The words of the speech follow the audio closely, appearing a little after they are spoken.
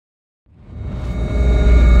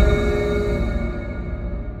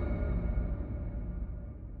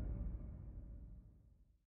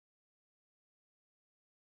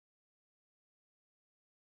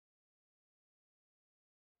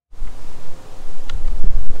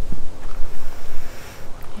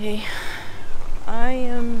Okay, I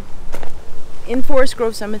am in Forest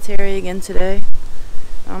Grove Cemetery again today.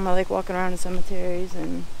 I like walking around in cemeteries,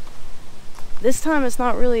 and this time it's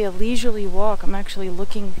not really a leisurely walk. I'm actually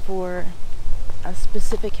looking for a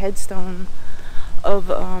specific headstone of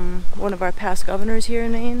one of our past governors here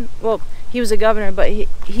in Maine. Well, he was a governor, but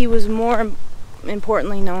he was more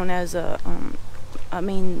importantly known as a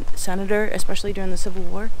Maine senator, especially during the Civil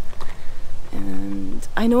War. And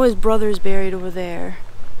I know his brother's buried over there.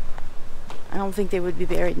 I don't think they would be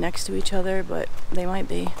buried next to each other, but they might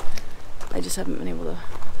be. I just haven't been able to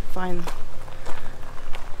find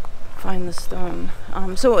the stone.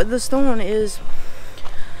 So the stone is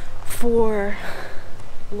for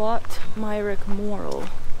Lot Myrick Morrill.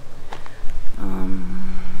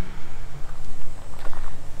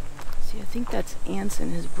 See, I think that's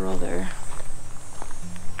Anson, his brother.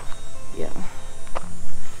 Yeah.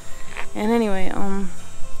 And anyway,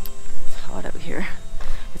 it's hot out here.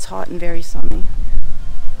 It's hot and very sunny.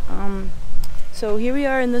 So here we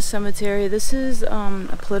are in this cemetery. This is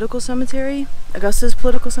a political cemetery, Augusta's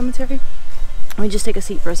political cemetery. Let me just take a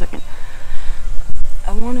seat for a second.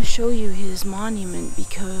 I want to show you his monument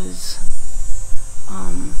because,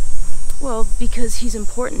 because he's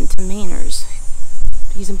important to Mainers.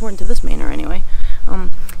 He's important to this Mainer anyway.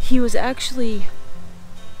 He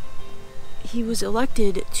was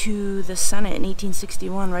elected to the Senate in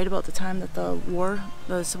 1861, right about the time that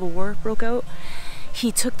the Civil War broke out.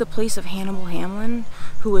 He took the place of Hannibal Hamlin,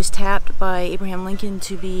 who was tapped by Abraham Lincoln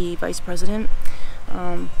to be vice president.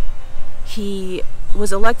 He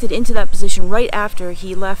was elected into that position right after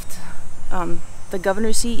he left the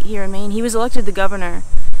governor's seat here in Maine. He was elected the governor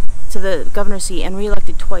to the governor's seat and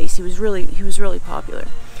re-elected twice. He was really popular.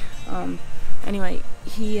 Anyway,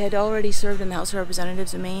 he had already served in the House of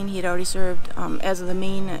Representatives of Maine. He had already served as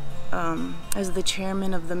the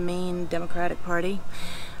chairman of the Maine Democratic Party.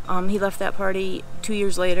 He left that party 2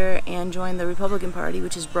 years later and joined the Republican Party,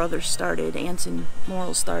 which his brother started, Anson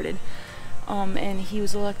Peaslee started. And he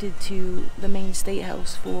was elected to the Maine State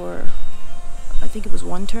House for, I think it was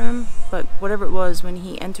 1 term, but whatever it was, when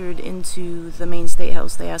he entered into the Maine State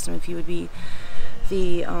House, they asked him if he would be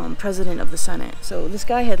the president of the Senate. So this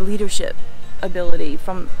guy had leadership ability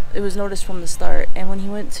it was noticed from the start. And when he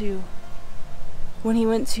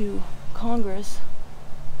went to Congress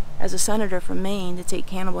as a senator from Maine to take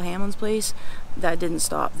Hannibal Hamlin's place, that didn't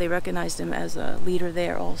stop. They recognized him as a leader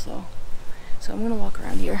there also. So I'm gonna walk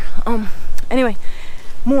around here. Anyway,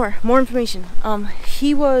 more information.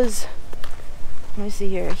 He was, let me see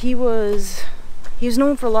here. He was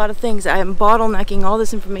known for a lot of things. I am bottlenecking all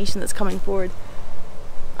this information that's coming forward.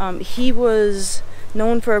 He was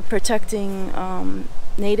known for protecting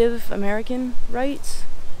Native American rights,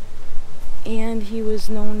 and he was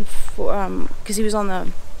known for because he was on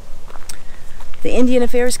the Indian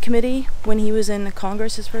Affairs Committee when he was in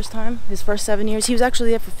Congress his first 7 years. He was actually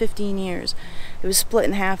there for 15 years. It was split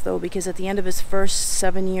in half though, because at the end of his first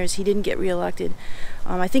 7 years he didn't get reelected.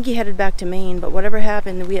 I think he headed back to Maine, but whatever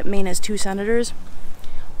happened, Maine has 2 senators.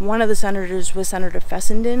 One of the senators was Senator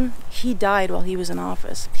Fessenden. He died while he was in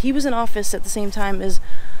office. He was in office at the same time as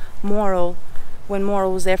Morrill, when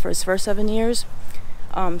Morrill was there for his first 7 years.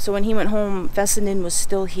 So when he went home, Fessenden was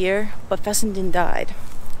still here, but Fessenden died.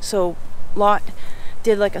 So Lot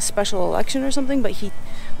did like a special election or something, but he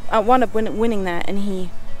wound up winning that, and he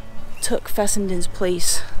took Fessenden's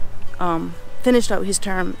place, finished out his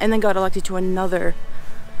term, and then got elected to another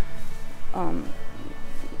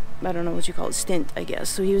I don't know what you call it, stint, I guess.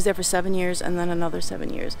 So he was there for 7 years and then another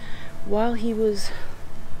 7 years. While he was,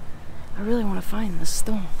 I really want to find this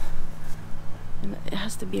stone. And it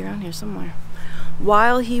has to be around here somewhere.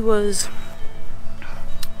 While he was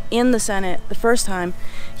in the Senate the first time,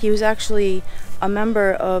 he was actually a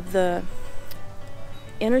member of the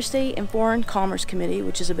Interstate and Foreign Commerce Committee,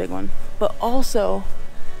 which is a big one. But also,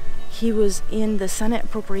 he was in the Senate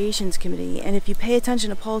Appropriations Committee, and if you pay attention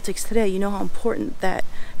to politics today, you know how important that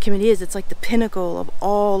committee is. It's like the pinnacle of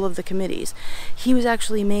all of the committees. He was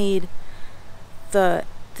actually made the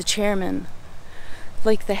chairman,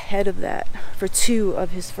 like the head of that, for 2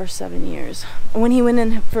 of his first 7 years. When he went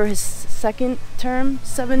in for his second term,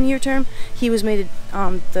 7-year term, he was made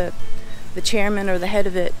the chairman or the head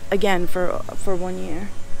of it again for 1 year.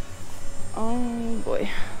 Oh boy.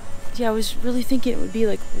 Yeah, I was really thinking it would be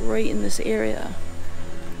like right in this area.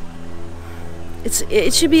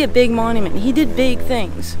 It should be a big monument. He did big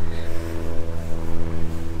things.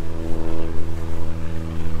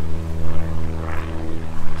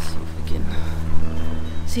 Let's see if we can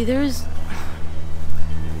see. There's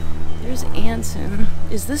Anson.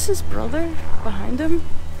 Is this his brother behind him?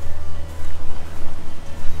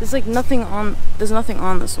 There's like nothing on, there's nothing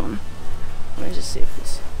on this one. Let me just see if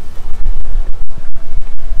this...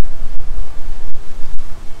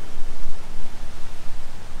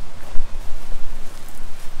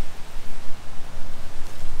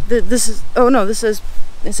 This is, oh no, this says,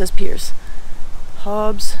 it says Pierce.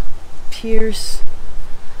 Hobbs, Pierce,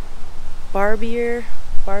 Barbier.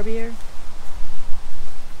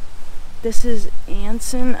 This is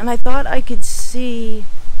Anson, and I thought I could see,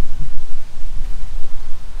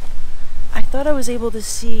 I thought I was able to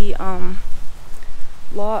see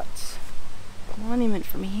Lot Monument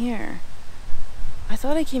from here. I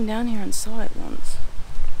thought I came down here and saw it once.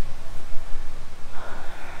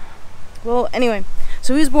 Well, anyway,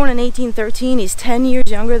 so he was born in 1813. He's 10 years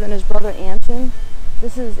younger than his brother Anson.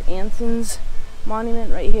 This is Anson's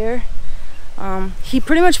monument right here. He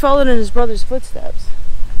pretty much followed in his brother's footsteps.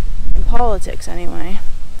 In politics, anyway.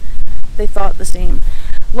 They thought the same.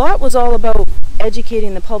 Lot was all about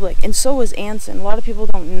educating the public, and so was Anson. A lot of people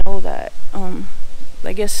don't know that.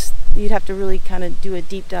 I guess you'd have to really kind of do a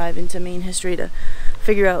deep dive into Maine history to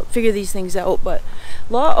figure these things out. But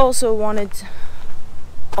Lot also wanted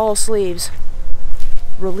all slaves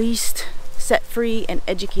released, set free, and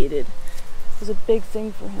educated. It was a big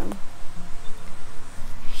thing for him.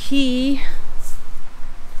 He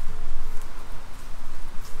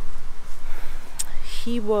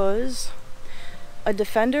was a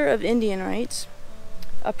defender of Indian rights,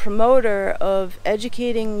 a promoter of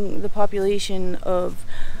educating the population of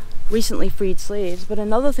recently freed slaves. But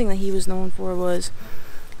another thing that he was known for was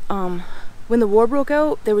when the war broke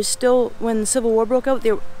out, when the Civil War broke out,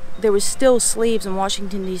 there was still slaves in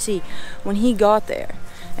Washington, D.C. when he got there.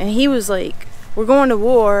 And he was like, we're going to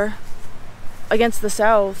war against the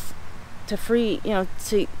South to free,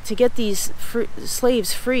 to get these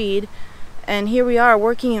slaves freed. And here we are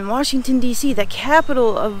working in Washington, D.C., the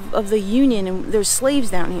capital of the Union, and there's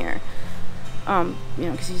slaves down here.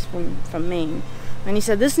 Because he's from Maine. And he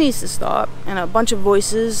said, this needs to stop. And a bunch of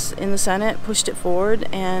voices in the Senate pushed it forward,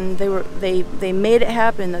 and they made it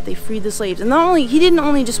happen, that they freed the slaves. And he didn't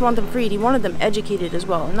only just want them freed, he wanted them educated as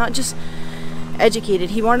well. And not just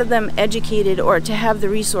educated, he wanted them educated or to have the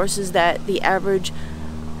resources that the average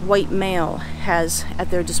white male has at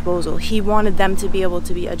their disposal. He wanted them to be able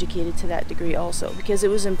to be educated to that degree also, because it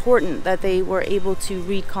was important that they were able to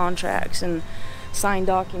read contracts and sign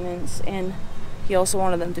documents, and he also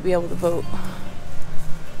wanted them to be able to vote.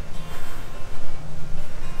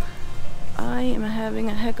 I am having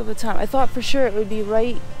a heck of a time. I thought for sure it would be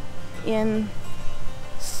right in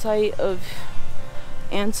sight of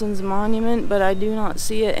Anson's monument, but I do not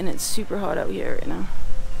see it, and it's super hot out here right now.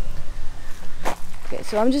 Okay,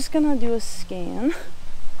 so I'm just gonna do a scan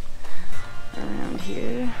around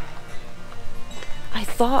here. I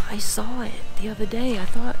thought I saw it the other day. I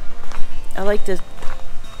like to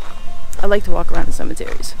walk around the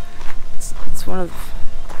cemeteries. It's one of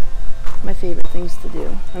my favorite things to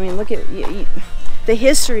do. I mean, look at the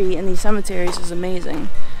history in these cemeteries is amazing.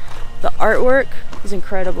 The artwork is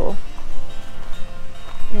incredible.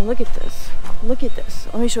 I mean, look at this. Look at this.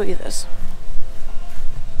 Let me show you this.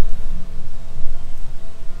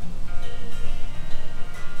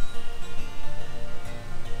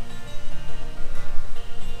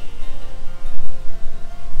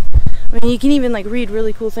 I mean, you can even read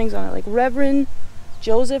really cool things on it, like Reverend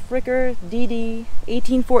Joseph Ricker, D.D.,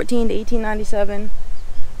 1814 to 1897,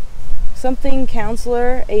 something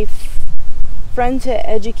counselor, a friend to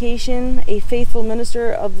education, a faithful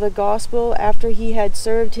minister of the gospel after he had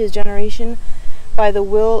served his generation by the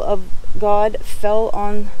will of God, fell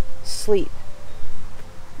on sleep.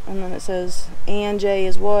 And then it says, Ann J.,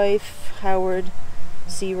 his wife, Howard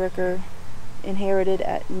C. Ricker, interred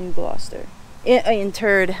at New Gloucester.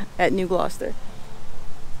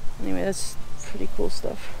 Anyway, that's pretty cool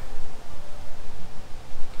stuff.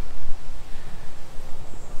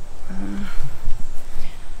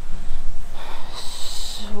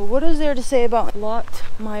 So what is there to say about Lot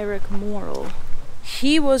Myrick Morrill?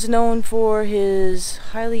 He was known for his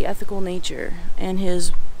highly ethical nature, and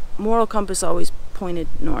his moral compass always pointed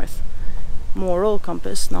north. Moral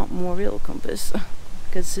compass, not Morrill compass,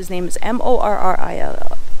 because his name is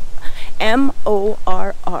M-O-R-R-I-L-L. M-O-R-R-I-L-L.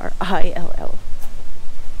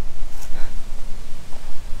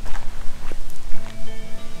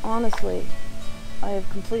 Honestly, I have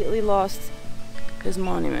completely lost his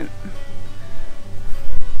monument.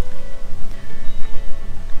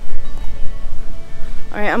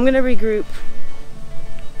 Alright, I'm gonna regroup.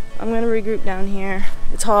 Down here.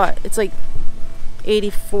 It's hot. It's like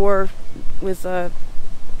 84 with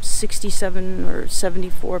 67 or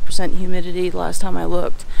 74% humidity last time I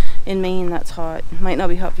looked. In Maine, that's hot. Might not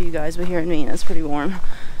be hot for you guys, but here in Maine, it's pretty warm.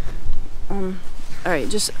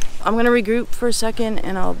 Alright, I'm gonna regroup for a second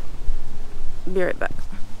and I'll be right back.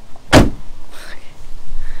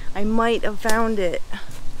 I might have found it.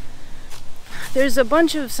 There's a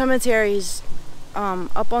bunch of cemeteries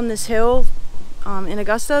up on this hill in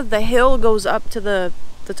Augusta. The hill goes up to the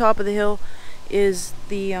top of the hill is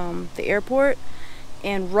the airport,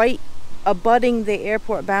 and right abutting the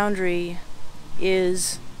airport boundary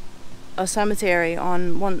is a cemetery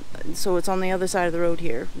on one, so it's on the other side of the road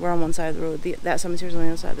here. We're on one side of the road. That cemetery is on the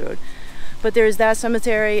other side of the road. But there's that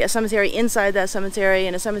cemetery, a cemetery inside that cemetery,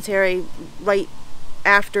 and a cemetery right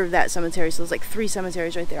after that cemetery. So there's like 3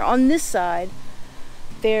 cemeteries right there. On this side,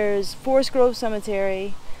 there's Forest Grove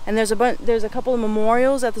Cemetery, and there's a couple of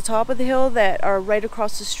memorials at the top of the hill that are right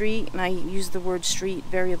across the street. And I use the word street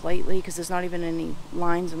very lightly because there's not even any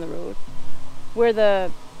lines in the road. Where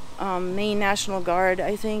the Maine National Guard,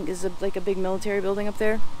 I think, is like a big military building up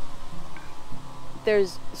there.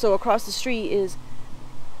 So across the street is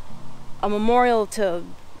a memorial to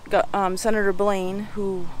Senator Blaine,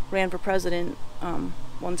 who ran for president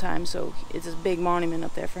one time, so it's this big monument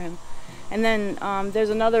up there for him. And then there's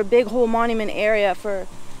another big whole monument area for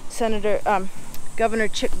Governor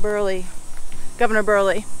Burley.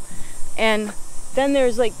 And then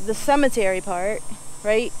there's like the cemetery part,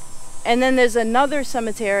 right? And then there's another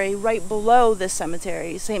cemetery right below this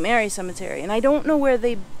cemetery, St. Mary's Cemetery. And I don't know where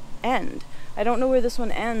they end. I don't know where this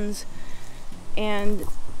one ends and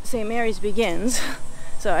St. Mary's begins.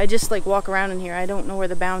 So I just like walk around in here. I don't know where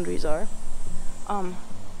the boundaries are.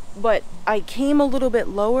 But I came a little bit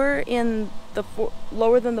lower in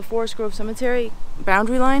lower than the Forest Grove Cemetery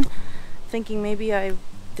boundary line, thinking maybe I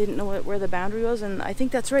didn't know where the boundary was, and I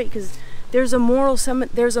think that's right, because there's a Morrill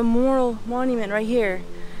monument right here.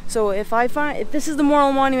 So if this is the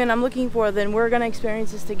Morrill monument I'm looking for, then we're gonna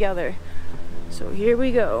experience this together. So here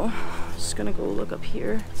we go. Just gonna go look up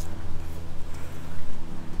here.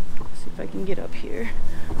 See if I can get up here.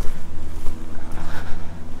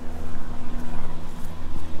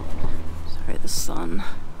 Sorry, the sun.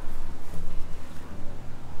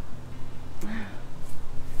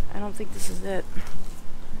 I don't think this is it,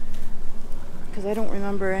 because I don't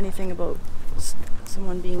remember anything about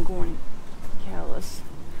someone being born Calais.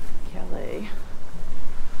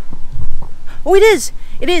 Oh, it is!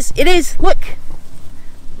 It is! Look!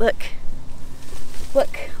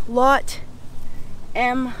 Lot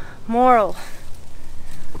Morrill.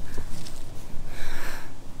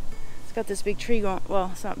 It's got this big tree going, well,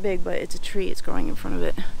 it's not big, but it's a tree, it's growing in front of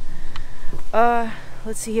it.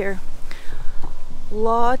 Let's see here.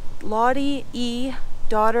 Lottie E.,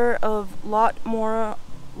 daughter of Lot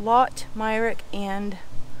Myrick, and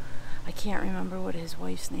I can't remember what his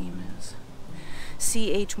wife's name is.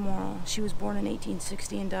 C.H. Morrill. She was born in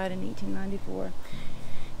 1860 and died in 1894.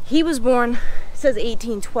 He was born, it says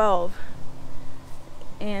 1812,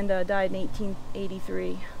 and died in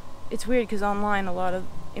 1883. It's weird because online a lot of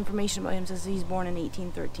information about him says he's born in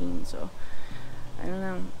 1813, so I don't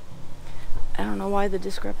know. I don't know why the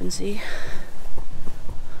discrepancy.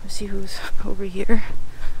 Let's see who's over here.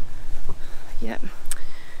 Yeah,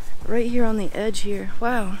 right here on the edge here.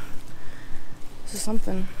 Wow, this is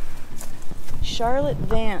something. Charlotte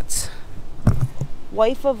Vance,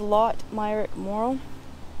 wife of Lot Myrick Morrill,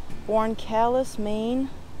 born Calais, Maine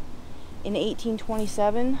in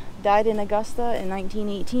 1827, died in Augusta in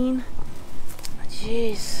 1918.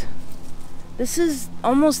 Jeez, this is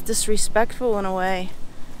almost disrespectful in a way.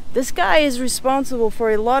 This guy is responsible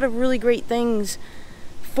for a lot of really great things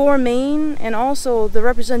for Maine, and also the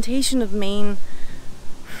representation of Maine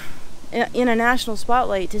in a national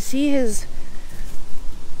spotlight. To see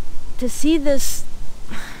this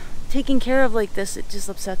taken care of like this, it just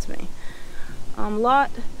upsets me.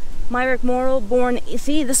 Lot Myrick Morrill, born,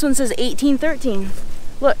 see, this one says 1813.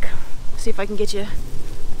 Look, see if I can get you.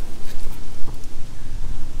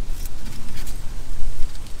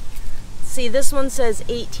 See, this one says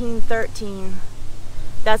 1813.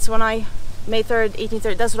 That's when May 3rd,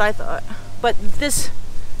 1830, that's what I thought. But this,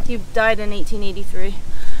 he died in 1883.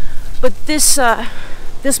 But this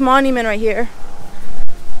monument right here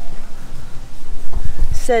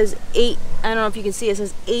says I don't know if you can see, it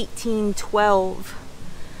says 1812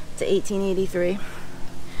 to 1883.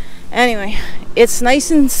 Anyway, it's nice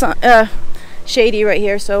and shady right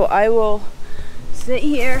here, so I will sit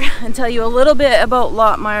here and tell you a little bit about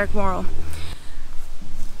Lot Myrick Morrill.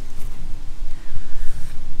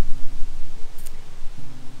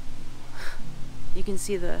 You can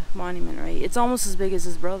see the monument, right? It's almost as big as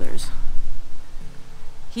his brother's.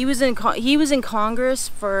 He was in Congress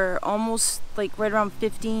for almost like right around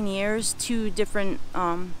 15 years, 2 different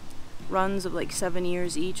runs of like 7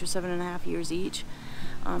 years each or 7.5 years each.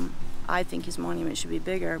 I think his monument should be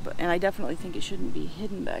bigger, and I definitely think it shouldn't be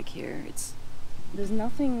hidden back here. There's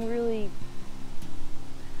nothing really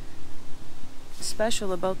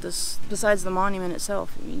special about this besides the monument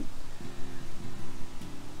itself. I mean,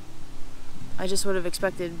 I just would have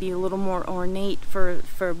expected it to be a little more ornate for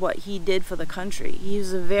what he did for the country. He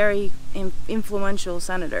was a very influential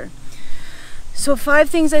senator. So 5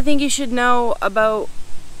 things I think you should know about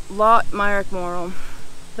Myrick Morrill.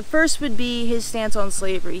 The first would be his stance on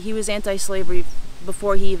slavery. He was anti-slavery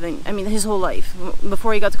before he even, I mean, his whole life.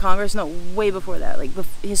 Before he got to Congress, no, way before that, like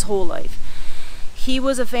his whole life. He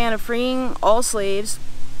was a fan of freeing all slaves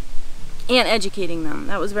and educating them.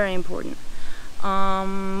 That was very important.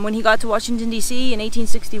 When he got to Washington, D.C. in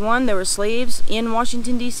 1861, there were slaves in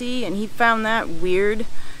Washington, D.C., and he found that weird.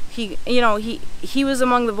 He was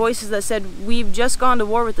among the voices that said, we've just gone to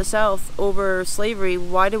war with the South over slavery.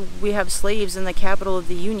 Why do we have slaves in the capital of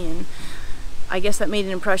the Union? I guess that made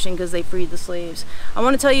an impression because they freed the slaves. I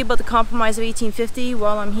want to tell you about the Compromise of 1850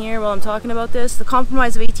 while I'm talking about this. The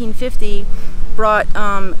Compromise of 1850 brought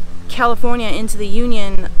California into the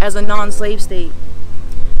Union as a non-slave state.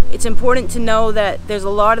 It's important to know that there's a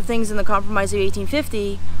lot of things in the Compromise of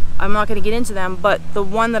 1850. I'm not going to get into them, but the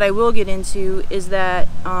one that I will get into is that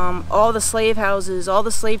all the slave houses, all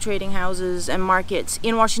the slave trading houses and markets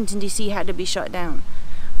in Washington, D.C. had to be shut down.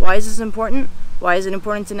 Why is this important? Why is it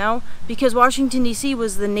important to know? Because Washington, D.C.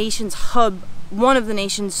 was the nation's hub, one of the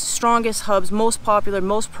nation's strongest hubs, most popular,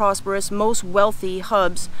 most prosperous, most wealthy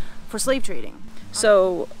hubs for slave trading.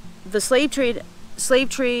 So the slave trade,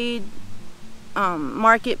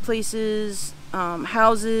 marketplaces,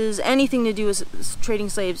 houses, anything to do with trading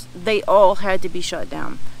slaves, they all had to be shut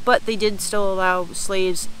down. But they did still allow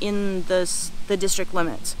slaves in the district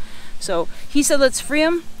limits. So he said, let's free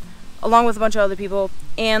them, along with a bunch of other people,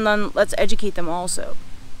 and then let's educate them also.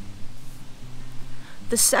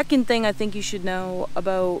 The second thing I think you should know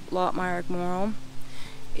about Myrick Morrill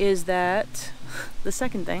is that, his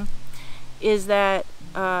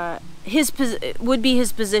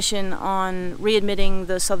position on readmitting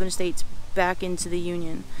the southern states back into the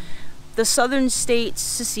Union. The southern states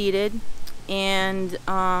seceded, and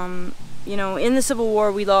in the Civil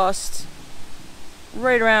War we lost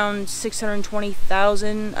right around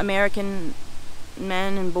 620,000 American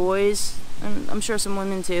men and boys, and I'm sure some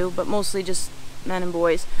women too, but mostly just men and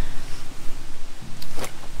boys.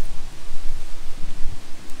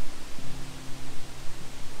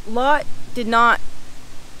 Lot did not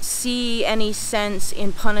see any sense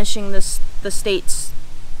in punishing the states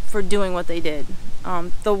for doing what they did.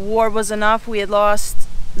 The war was enough. We had lost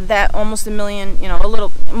that almost 1 million, a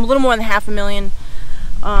little more than 500,000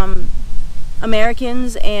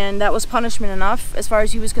 Americans, and that was punishment enough as far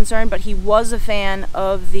as he was concerned. But he was a fan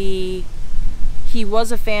of the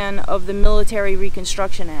Military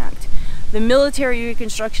Reconstruction Act. The Military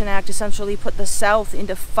Reconstruction Act essentially put the South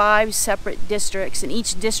into 5 separate districts, and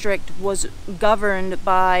each district was governed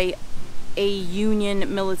by a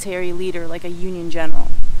Union military leader, like a Union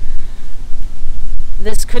general.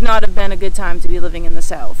 This could not have been a good time to be living in the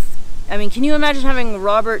South. I mean, can you imagine having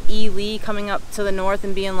Robert E. Lee coming up to the North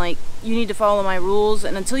and being like, you need to follow my rules,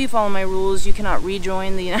 and until you follow my rules, you cannot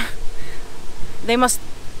rejoin the United States?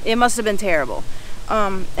 It must have been terrible,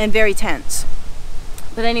 and very tense.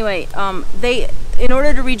 But anyway, in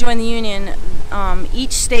order to rejoin the Union,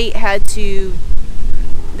 each state had a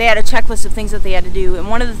checklist of things that they had to do, and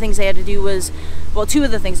one of the things they had to do was, well, 2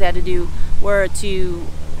 of the things they had to do were to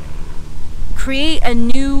create a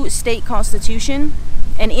new state constitution,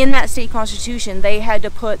 and in that state constitution they had to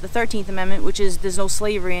put the 13th Amendment, which is there's no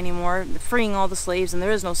slavery anymore, freeing all the slaves and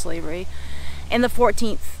there is no slavery, and the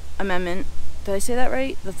 14th Amendment. Did I say that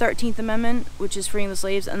right? The 13th Amendment, which is freeing the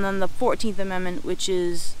slaves, and then the 14th Amendment, which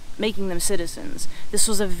is making them citizens. This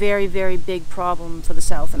was a very, very big problem for the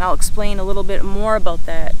South, and I'll explain a little bit more about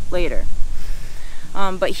that later.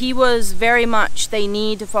 But he was very much, they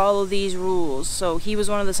need to follow these rules. So he was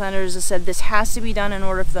one of the senators that said this has to be done in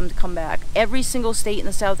order for them to come back. Every single state in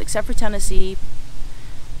the South, except for Tennessee,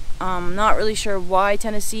 not really sure why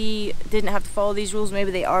Tennessee didn't have to follow these rules.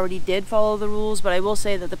 Maybe they already did follow the rules, but I will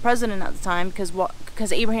say that the president at the time,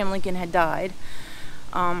 because Abraham Lincoln had died,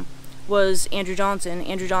 was Andrew Johnson.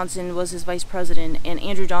 Andrew Johnson was his vice president, and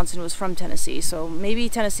Andrew Johnson was from Tennessee. So maybe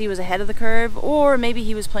Tennessee was ahead of the curve, or maybe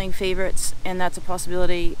he was playing favorites, and that's a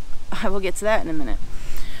possibility. I will get to that in a minute.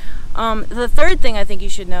 The third thing I think you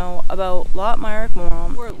should know about Myrick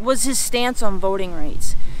Morrill was his stance on voting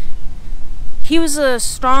rights. He was a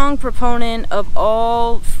strong proponent of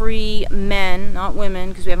all free men, not women,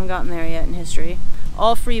 because we haven't gotten there yet in history,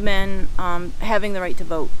 all free men having the right to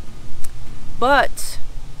vote. But,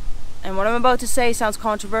 and what I'm about to say sounds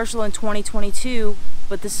controversial in 2022,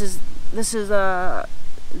 but this is the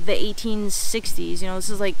 1860s, you know, this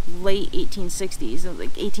is like late 1860s,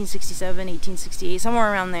 like 1867, 1868,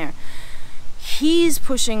 somewhere around there. He's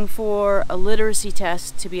pushing for a literacy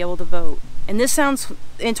test to be able to vote. And this sounds,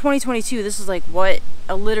 in 2022, this is like, what?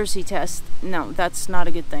 A literacy test? No, that's not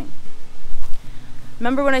a good thing.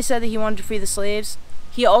 Remember when I said that he wanted to free the slaves?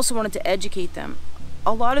 He also wanted to educate them.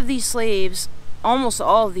 A lot of these slaves, almost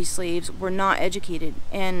all of these slaves, were not educated,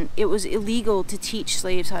 and it was illegal to teach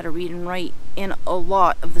slaves how to read and write in a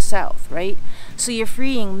lot of the South, right? So you're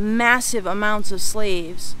freeing massive amounts of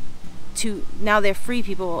slaves to, now they're free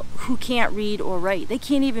people who can't read or write. They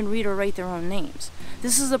can't even read or write their own names.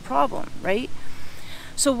 This is a problem, right?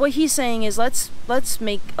 So what he's saying is, let's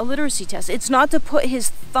make a literacy test. It's not to put his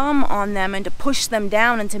thumb on them and to push them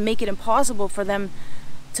down and to make it impossible for them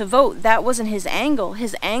to vote. That wasn't his angle.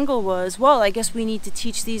 His angle was, well, I guess we need to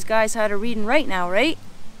teach these guys how to read and write now, right?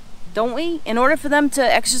 Don't we? In order for them to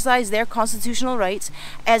exercise their constitutional rights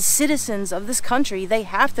as citizens of this country, they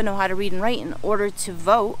have to know how to read and write in order to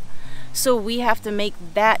vote. So we have to make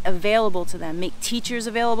that available to them, make teachers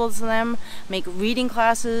available to them, make reading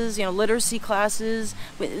classes, you know, literacy classes,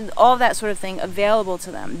 all that sort of thing available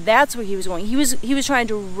to them. That's where he was going. He was trying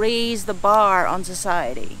to raise the bar on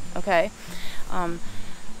society, okay?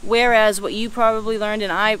 Whereas what you probably learned,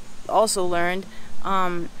 and I also learned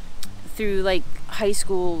through like high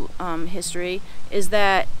school history, is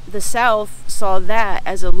that the South saw that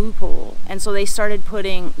as a loophole, and so they started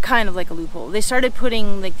putting, kind of like a loophole, they started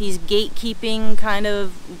putting like these gatekeeping kind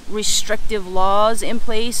of restrictive laws in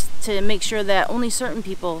place to make sure that only certain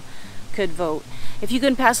people could vote. If you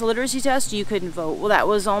couldn't pass a literacy test, you couldn't vote. Well, that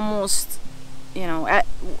was almost, you know,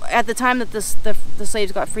 at the time that the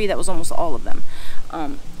slaves got free, that was almost all of them.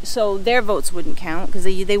 So their votes wouldn't count because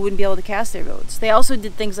they wouldn't be able to cast their votes. They also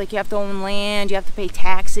did things like you have to own land, you have to pay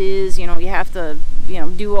taxes, you know, you have to, you know,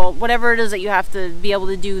 do all, whatever it is that you have to be able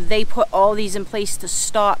to do. They put all these in place to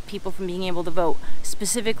stop people from being able to vote,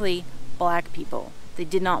 specifically black people. They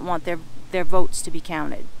did not want their votes to be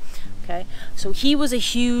counted. Okay, so he was a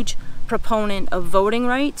huge proponent of voting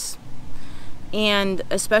rights, and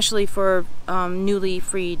especially for newly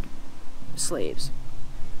freed slaves.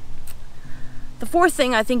 The fourth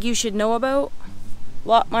thing I think you should know about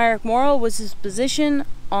Myrick Morrill was his position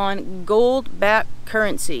on gold-backed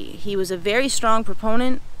currency. He was a very strong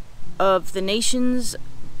proponent of the nation's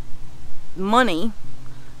money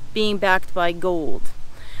being backed by gold.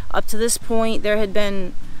 Up to this point, there had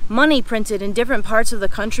been money printed in different parts of the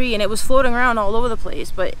country, and it was floating around all over the place,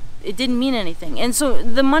 but it didn't mean anything. And so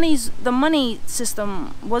the money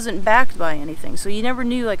system wasn't backed by anything, so you never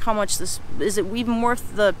knew like how much this is, it even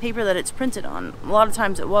worth the paper that it's printed on. A lot of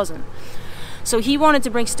times it wasn't. So he wanted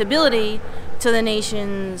to bring stability to the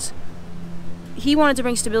nation's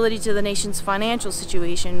financial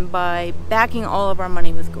situation by backing all of our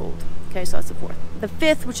money with gold. Okay, so that's the fourth. The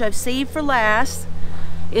fifth, which I've saved for last,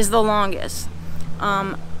 is the longest.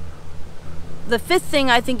 The fifth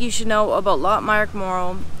thing I think you should know about Myrick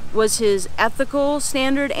Morrill was his ethical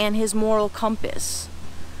standard and his moral compass.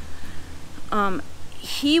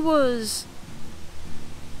 He was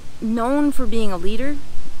known for being a leader.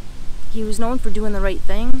 He was known for doing the right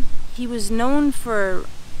thing. He was known for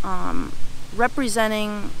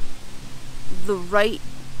representing the right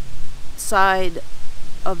side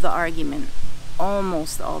of the argument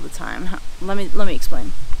almost all the time. Let me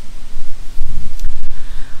explain.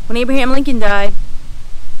 When Abraham Lincoln died,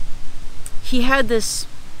 he had this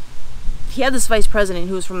vice president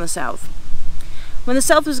who was from the South. When the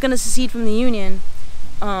South was going to secede from the Union,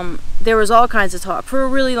 there was all kinds of talk for a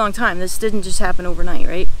really long time. This didn't just happen overnight,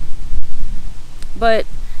 right? But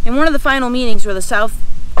in one of the final meetings where the South,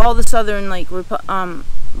 all the Southern like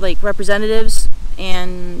representatives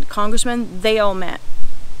and congressmen, they all met,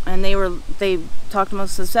 and they talked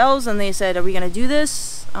amongst themselves, and they said, "Are we going to do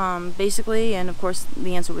this?" Basically, and of course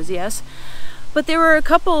the answer was yes. But there were a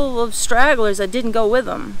couple of stragglers that didn't go with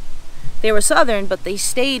them. They were Southern, but they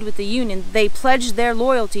stayed with the Union. They pledged their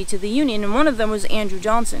loyalty to the Union, and one of them was Andrew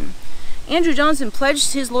Johnson. Andrew Johnson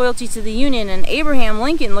pledged his loyalty to the Union, and Abraham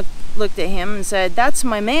Lincoln looked at him and said, "That's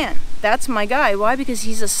my man. That's my guy." Why? Because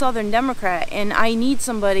he's a Southern Democrat, and I need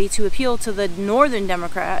somebody to appeal to the Northern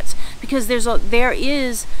Democrats, because there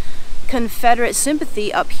is Confederate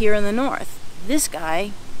sympathy up here in the North. This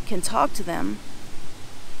guy can talk to them,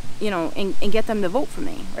 you know, and get them to vote for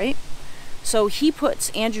me, right? So he puts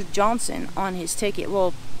Andrew Johnson on his ticket.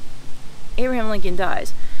 Well, Abraham Lincoln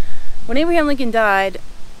dies. When Abraham Lincoln died,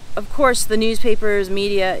 of course, the newspapers,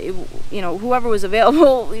 media, you know, whoever was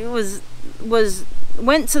available, it was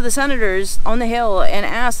went to the senators on the Hill and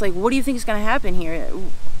asked, like, what do you think is going to happen here?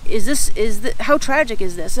 How tragic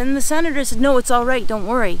is this? And the senators said, no, it's all right, don't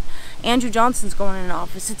worry. Andrew Johnson's going in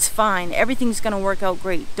office, it's fine, everything's going to work out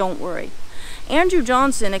great, don't worry. Andrew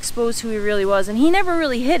Johnson exposed who he really was, and he never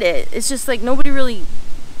really hid it. It's just like nobody really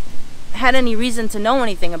had any reason to know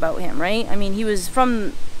anything about him, right? I mean, he was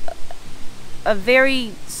from a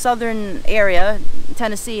very southern area,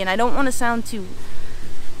 Tennessee, and I don't want to sound too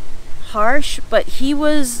harsh, but he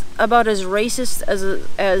was about as racist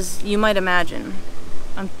as you might imagine.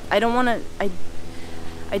 I don't want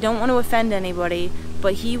to offend anybody,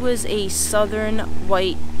 but he was a southern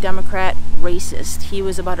white Democrat racist. He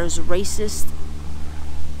was about as racist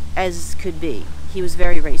as could be. He was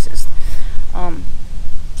very racist.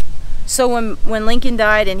 So when Lincoln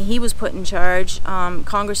died and he was put in charge,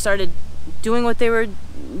 Congress started doing what they were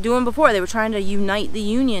doing before. They were trying to unite the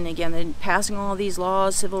Union again. They're passing all these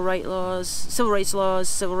laws, civil rights laws,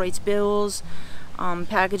 civil rights bills,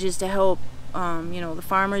 packages to help the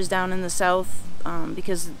farmers down in the South,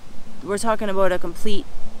 because we're talking about a complete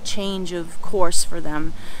change of course for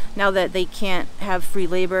them now that they can't have free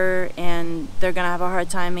labor, and they're going to have a hard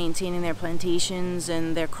time maintaining their plantations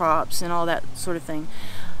and their crops and all that sort of thing.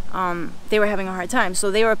 They were having a hard time,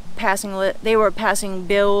 so they were passing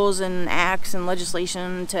bills and acts and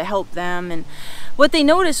legislation to help them. And what they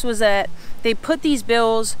noticed was that they put these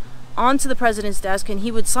bills onto the president's desk, and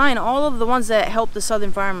he would sign all of the ones that helped the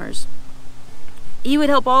southern farmers. He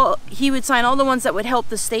would sign all the ones that would help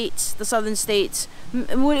the states, the southern states.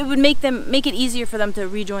 It would make it easier for them to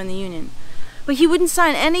rejoin the Union. But he wouldn't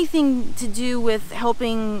sign anything to do with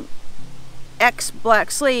helping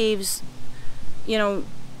ex-black slaves,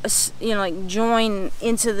 like join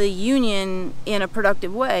into the Union in a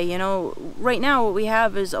productive way. Right now what we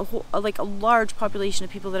have is a large population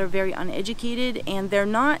of people that are very uneducated, and they're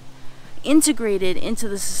not integrated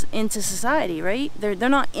into society, right? They're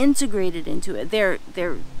not integrated into it. They're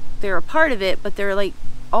a part of it, but they're like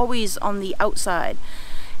always on the outside.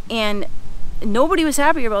 And nobody was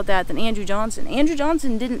happier about that than Andrew Johnson. Andrew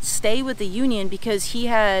Johnson didn't stay with the Union because he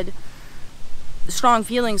had strong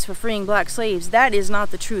feelings for freeing black slaves. That is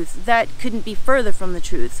not the truth. That couldn't be further from the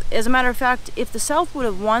truth. As a matter of fact, if the South would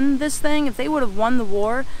have won this thing, if they would have won the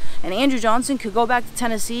war, and Andrew Johnson could go back to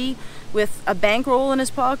Tennessee with a bankroll in his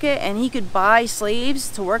pocket and he could buy slaves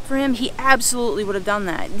to work for him, he absolutely would have done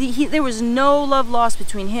that. There was no love lost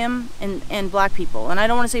between him and black people. And I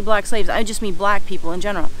don't want to say black slaves, I just mean black people in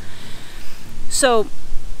general. So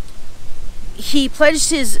he pledged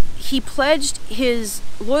his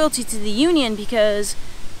loyalty to the Union because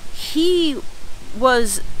he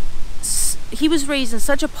was raised in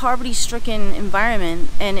such a poverty-stricken environment,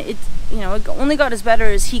 and it only got as better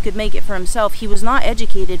as he could make it for himself. He was not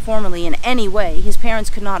educated formally in any way. His parents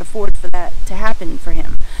could not afford for that to happen for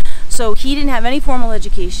him. So he didn't have any formal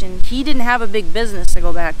education. He didn't have a big business to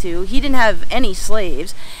go back to. He didn't have any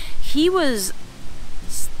slaves. He was,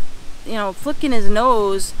 flicking his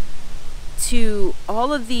nose to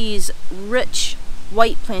all of these rich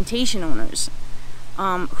white plantation owners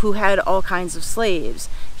who had all kinds of slaves.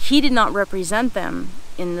 He did not represent them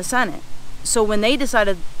in the Senate. So when they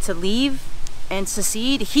decided to leave and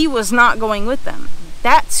secede, he was not going with them.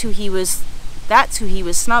 That's who he was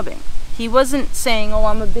snubbing. He wasn't saying, "Oh,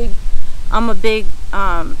 I'm a big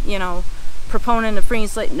proponent of freeing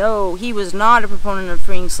slaves." No, he was not a proponent of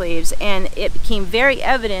freeing slaves, and it became very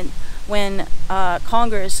evident when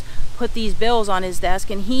Congress put these bills on his desk,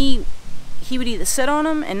 and he would either sit on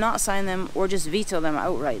them and not sign them or just veto them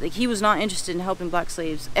outright. Like, he was not interested in helping black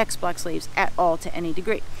slaves, ex-black slaves at all, to any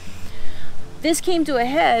degree. This came to a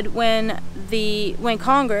head when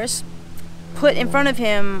Congress put in front of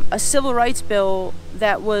him a civil rights bill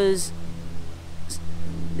that was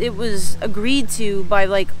agreed to by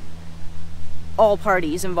like all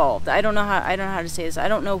parties involved. I don't know how to say this. I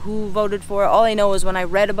don't know who voted for it. All I know is when I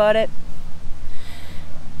read about it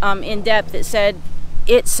in depth, it said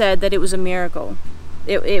that it was a miracle.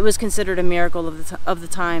 It was considered a miracle of the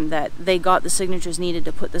time that they got the signatures needed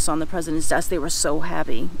to put this on the president's desk. They were so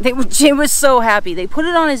happy. They were so happy. They put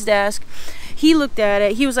it on his desk. He looked at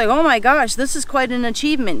it. He was like, "Oh my gosh, this is quite an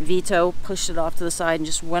achievement." Veto, pushed it off to the side and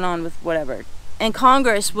just went on with whatever. And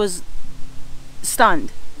Congress was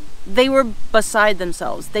stunned. They were beside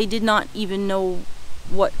themselves. They did not even know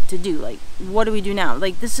what to do. Like, what do we do now?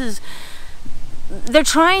 Like, they're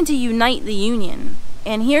trying to unite the Union.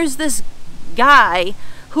 And here's this guy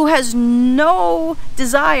who has no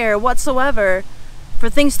desire whatsoever for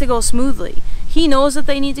things to go smoothly. He knows that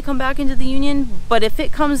they need to come back into the Union, but if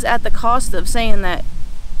it comes at the cost of saying that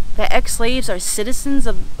that ex-slaves are citizens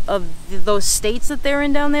of those states that they're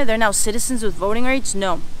in down there? They're now citizens with voting rights?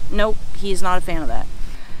 No. Nope, he is not a fan of that.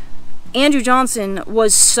 Andrew Johnson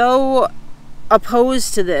was so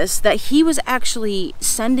opposed to this that he was actually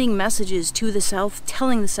sending messages to the South,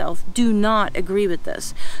 telling the South, do not agree with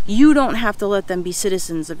this. You don't have to let them be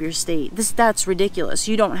citizens of your state. That's ridiculous.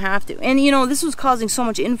 You don't have to. And you know, this was causing so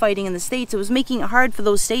much infighting in the states. It was making it hard for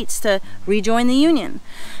those states to rejoin the Union.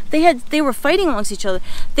 They were fighting amongst each other.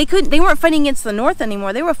 They weren't fighting against the North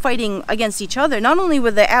anymore. They were fighting against each other. Not only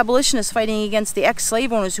were the abolitionists fighting against the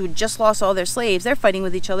ex-slave owners who had just lost all their slaves, they're fighting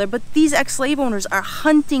with each other, but these ex-slave owners are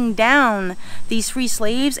hunting down these free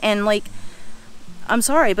slaves and, like, I'm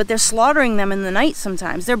sorry, but they're slaughtering them in the night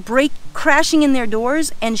sometimes. They're crashing in their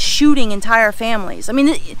doors and shooting entire families. I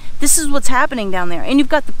mean, this is what's happening down there. And you've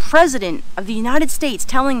got the President of the United States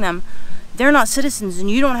telling them they're not citizens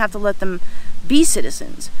and you don't have to let them be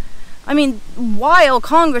citizens. I mean, while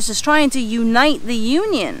Congress is trying to unite the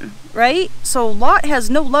Union, right? So Lot has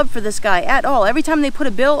no love for this guy at all. Every time they put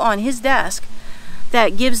a bill on his desk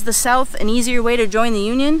that gives the South an easier way to join the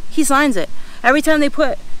Union, he signs it. Every time they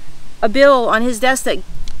put a bill on his desk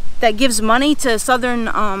that gives money to Southern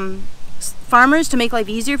farmers to make life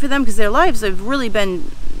easier for them, because their lives have really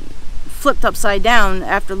been flipped upside down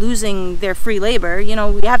after losing their free labor. You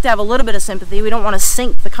know, we have to have a little bit of sympathy. We don't want to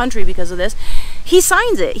sink the country because of this. He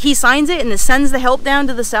signs it. He signs it and sends the help down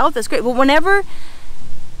to the South. That's great. But whenever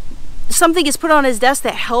something is put on his desk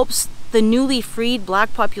that helps the newly freed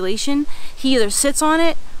black population, he either sits on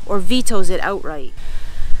it or vetoes it outright.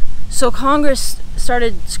 So Congress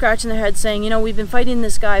started scratching their heads saying, you know, we've been fighting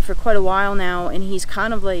this guy for quite a while now, and he's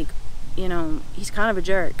kind of like, you know, he's kind of a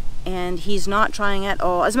jerk. And he's not trying at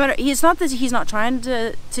all. As a matter, it's not that he's not trying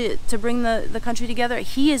to bring the country together.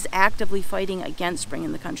 He is actively fighting against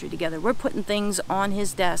bringing the country together. We're putting things on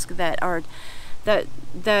his desk that are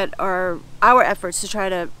our efforts to try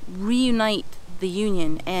to reunite the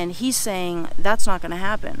Union, and he's saying that's not going to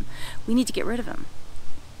happen. We need to get rid of him.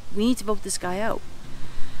 We need to vote this guy out.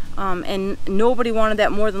 And nobody wanted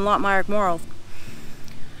that more than Myrick Morrill.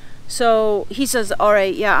 So he says, all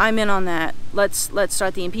right, yeah, I'm in on that. Let's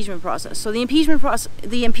start the impeachment process. So the impeachment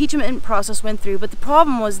process went through, but the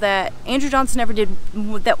problem was that Andrew Johnson never did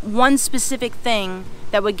that one specific thing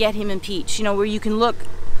that would get him impeached. You know, where you can look,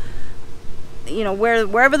 you know,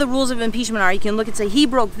 wherever the rules of impeachment are, you can look and say, he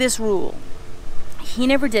broke this rule. He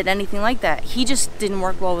never did anything like that. He just didn't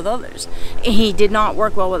work well with others. He did not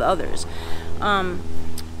work well with others.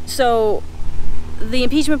 So the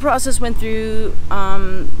impeachment process went through.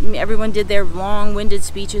 Everyone did their long-winded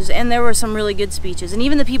speeches, and there were some really good speeches. And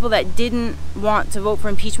even the people that didn't want to vote for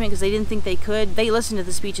impeachment because they didn't think they could, they listened to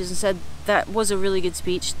the speeches and said, that was a really good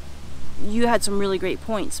speech. You had some really great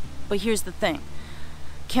points. But here's the thing.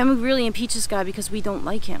 Can we really impeach this guy because we don't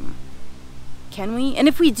like him? Can we? And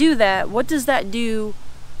if we do that, what does that do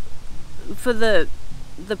for the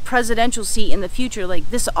presidential seat in the future? Like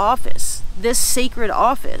this office, this sacred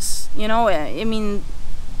office, you know? I mean,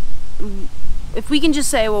 if we can just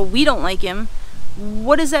say, well, we don't like him,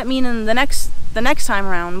 what does that mean in the next time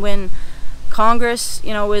around when Congress,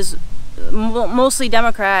 you know, is mostly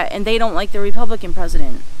Democrat and they don't like the Republican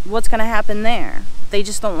president? What's going to happen there? They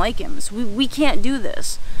just don't like him. So we can't do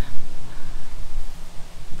this.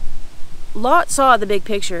 Lot saw the big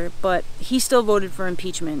picture, but he still voted for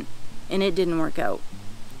impeachment, and it didn't work out.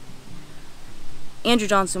 Andrew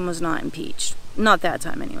Johnson was not impeached. Not that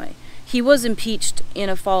time, anyway. He was impeached in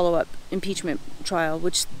a follow-up impeachment trial,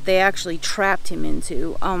 which they actually trapped him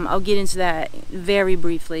into. I'll get into that very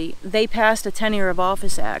briefly. They passed a Tenure of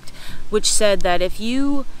Office Act, which said that if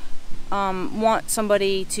you want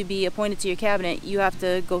somebody to be appointed to your cabinet, you have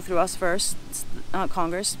to go through us first,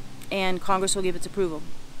 Congress, and Congress will give its approval.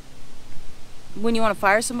 When you want to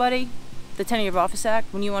fire somebody, the Tenure of Office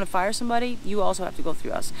Act, when you want to fire somebody, you also have to go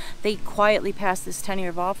through us. They quietly passed this Tenure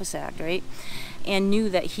of Office Act, right? And knew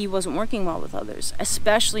that he wasn't working well with others,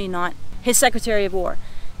 especially not his Secretary of War.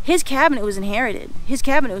 His cabinet was inherited. His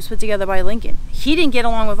cabinet was put together by Lincoln. He didn't get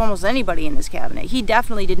along with almost anybody in his cabinet. He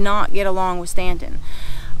definitely did not get along with Stanton.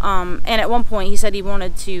 And at one point he said he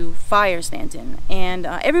wanted to fire Stanton. And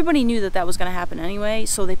everybody knew that that was going to happen anyway,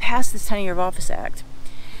 so they passed this Tenure of Office Act.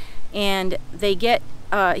 And they get,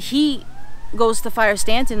 he goes to fire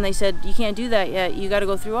Stanton. They said, you can't do that yet, you got to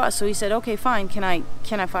go through us. So he said, okay, fine, can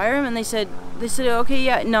I fire him? And they said, okay,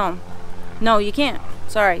 yeah, no, you can't,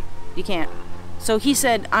 sorry, you can't. So he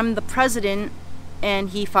said, I'm the president, and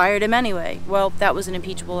he fired him anyway. Well, that was an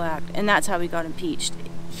impeachable act, and that's how he got impeached.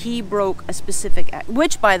 He broke a specific act,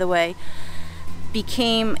 which, by the way,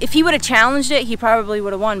 became, if he would have challenged it, he probably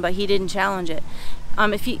would have won, but he didn't challenge it.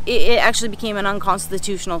 it actually became an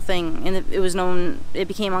unconstitutional thing, and it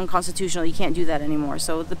became unconstitutional. You can't do that anymore.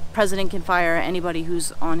 So the president can fire anybody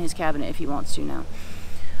who's on his cabinet if he wants to now.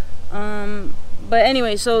 But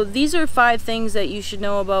anyway, so these are 5 things that you should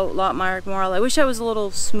know about Lot Myrick Morrill. I wish I was a little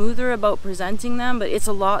smoother about presenting them, but it's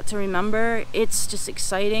a lot to remember. It's just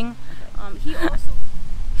exciting. He also...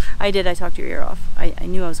 I talked your ear off. I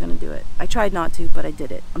knew I was going to do it. I tried not to, but I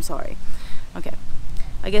did it. I'm sorry. Okay.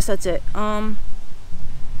 I guess that's it. I'm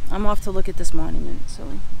off to look at this monument,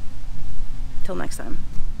 so till next time.